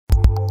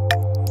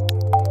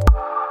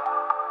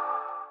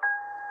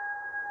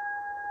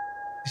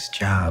This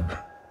job,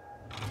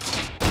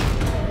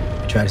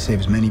 we try to save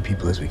as many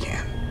people as we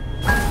can.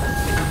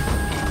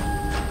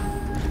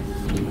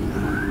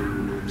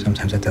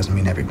 Sometimes that doesn't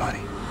mean everybody.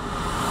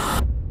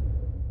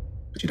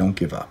 But you don't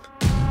give up.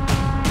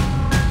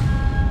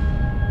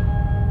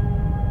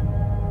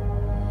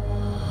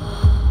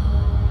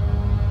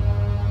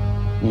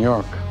 New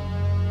York,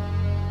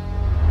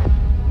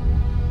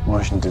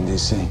 Washington,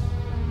 D.C.,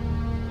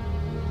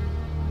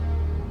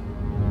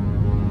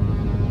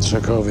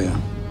 Sokovia.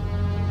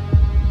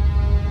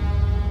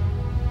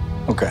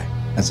 Okay,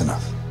 that's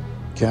enough.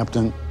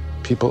 Captain,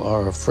 people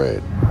are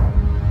afraid.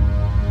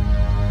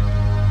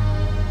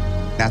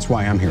 That's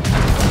why I'm here.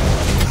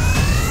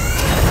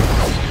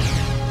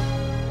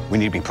 We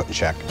need to be put in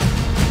check.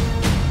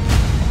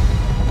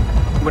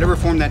 Whatever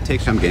form that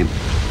takes, I'm game.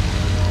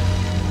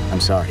 I'm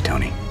sorry,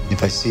 Tony.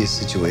 If I see a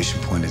situation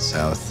pointed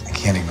south, I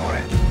can't ignore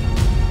it.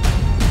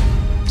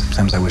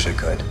 Sometimes I wish I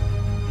could.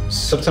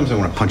 Sometimes I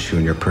want to punch you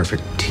in your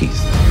perfect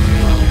teeth.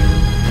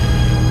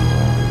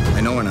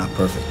 I know we're not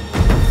perfect.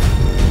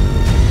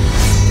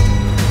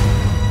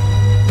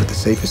 But the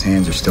safest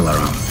hands are still our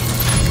own.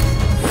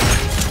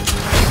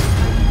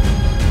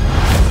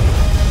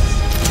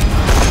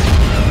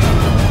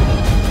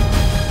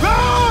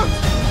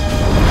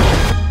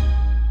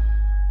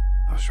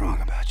 I was wrong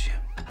about you.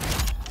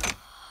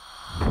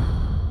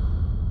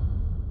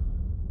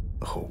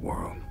 The whole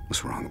world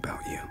was wrong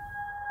about you.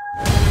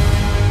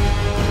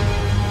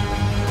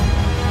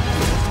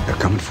 They're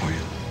coming for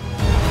you.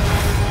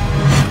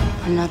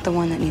 I'm not the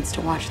one that needs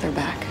to watch their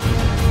back.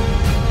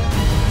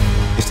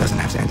 This doesn't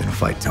have to end in a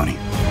fight, Tony.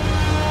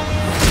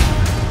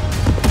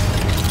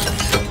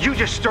 You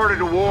just started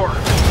a war.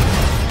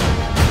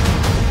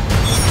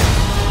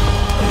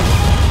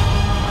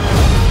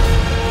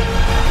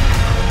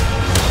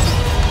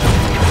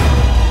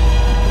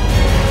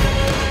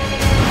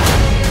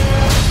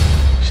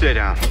 Stay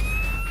down.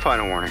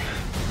 Final warning.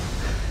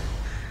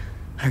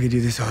 I could do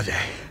this all day.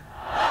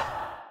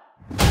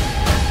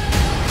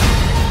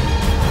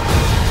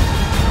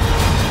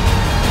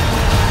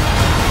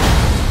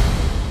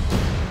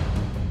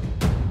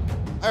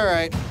 All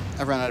right,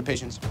 I've run out of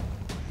patience.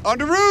 On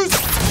to roost!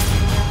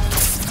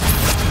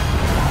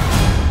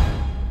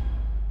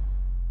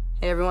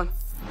 Hey, everyone.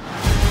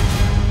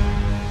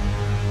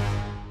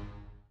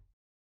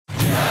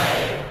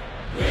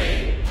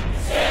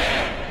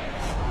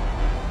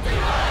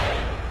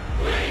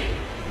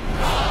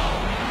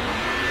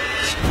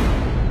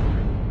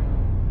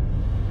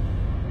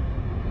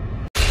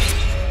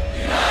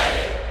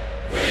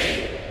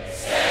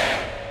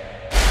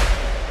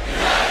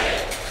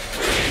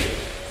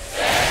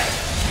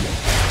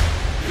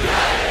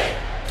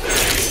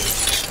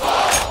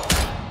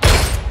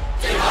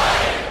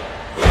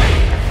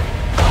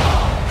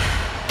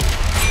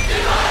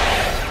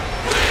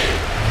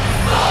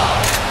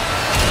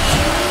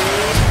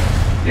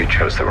 You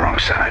chose the wrong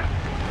side.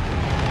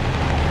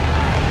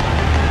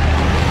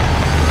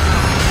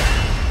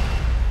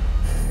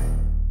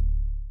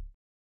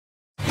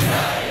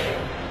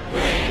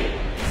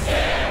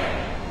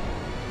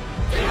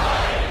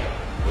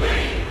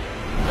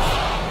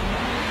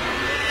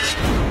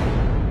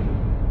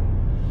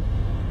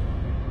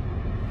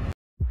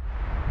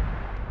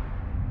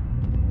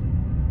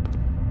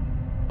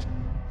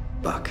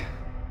 Buck.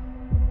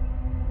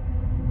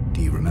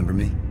 Do you remember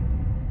me?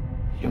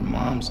 Your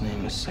mom's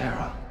name was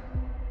Sarah.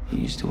 You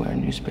used to wear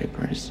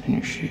newspapers in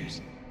your shoes.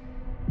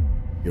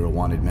 You're a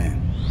wanted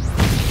man.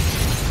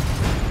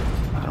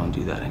 I don't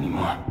do that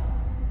anymore.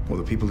 Well,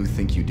 the people who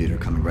think you did are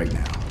coming right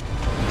now.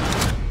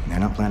 And they're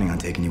not planning on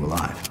taking you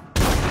alive.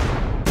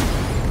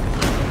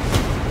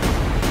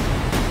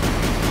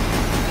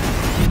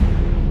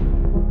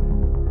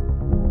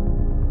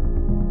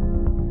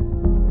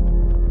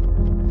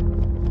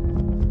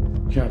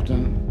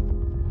 Captain,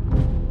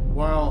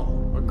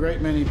 while a great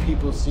many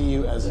people see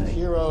you as a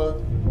hero,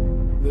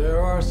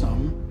 there are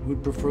some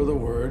who'd prefer the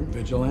word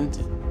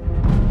vigilante.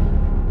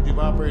 You've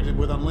operated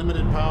with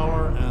unlimited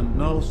power and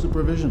no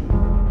supervision.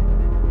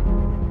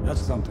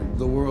 That's something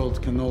the world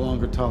can no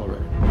longer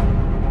tolerate.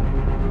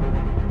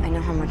 I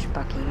know how much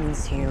Bucky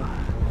means to you.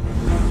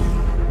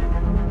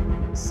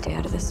 Stay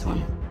out of this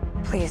one.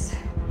 Please.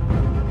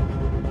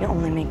 You'll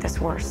only make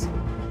this worse.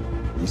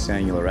 You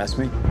saying you'll arrest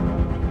me?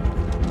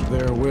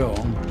 There will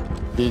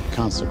be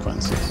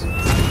consequences.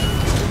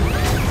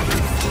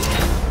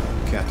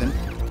 Captain,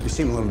 you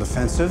seem a little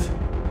defensive.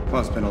 Well,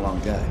 it's been a long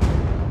day.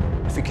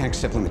 If we can't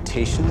accept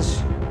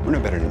limitations, we're no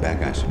better than bad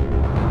guys.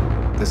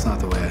 That's not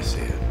the way I see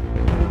it.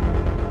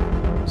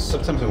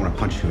 Sometimes I want to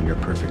punch you in your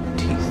perfect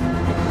teeth.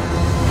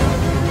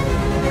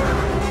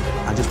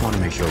 I just want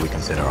to make sure we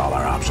consider all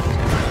our options.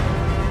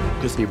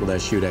 Because people that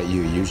shoot at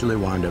you usually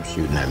wind up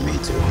shooting at me,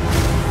 too.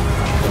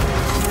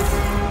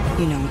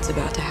 You know what's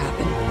about to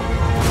happen.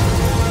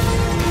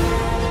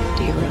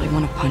 Do you really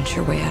want to punch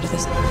your way out of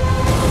this?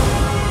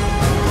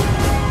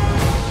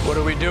 What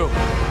do we do?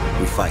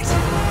 We fight.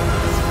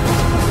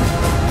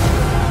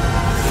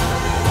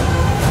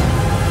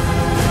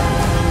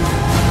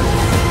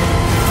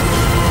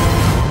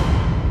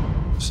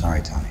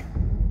 Sorry, Tony.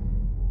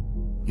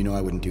 You know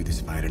I wouldn't do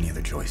this if I had any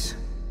other choice.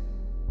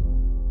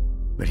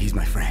 But he's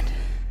my friend.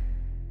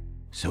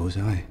 So was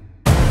I.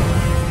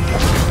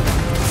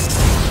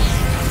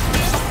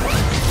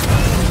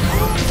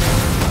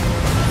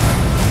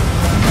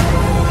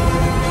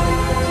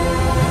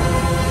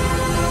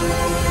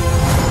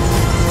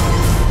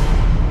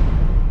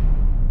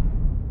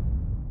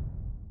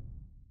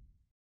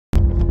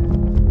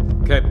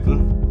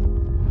 Captain,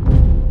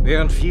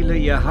 während viele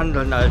ihr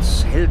Handeln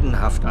als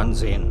heldenhaft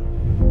ansehen,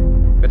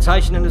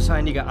 bezeichnen es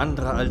einige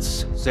andere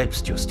als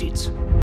Selbstjustiz.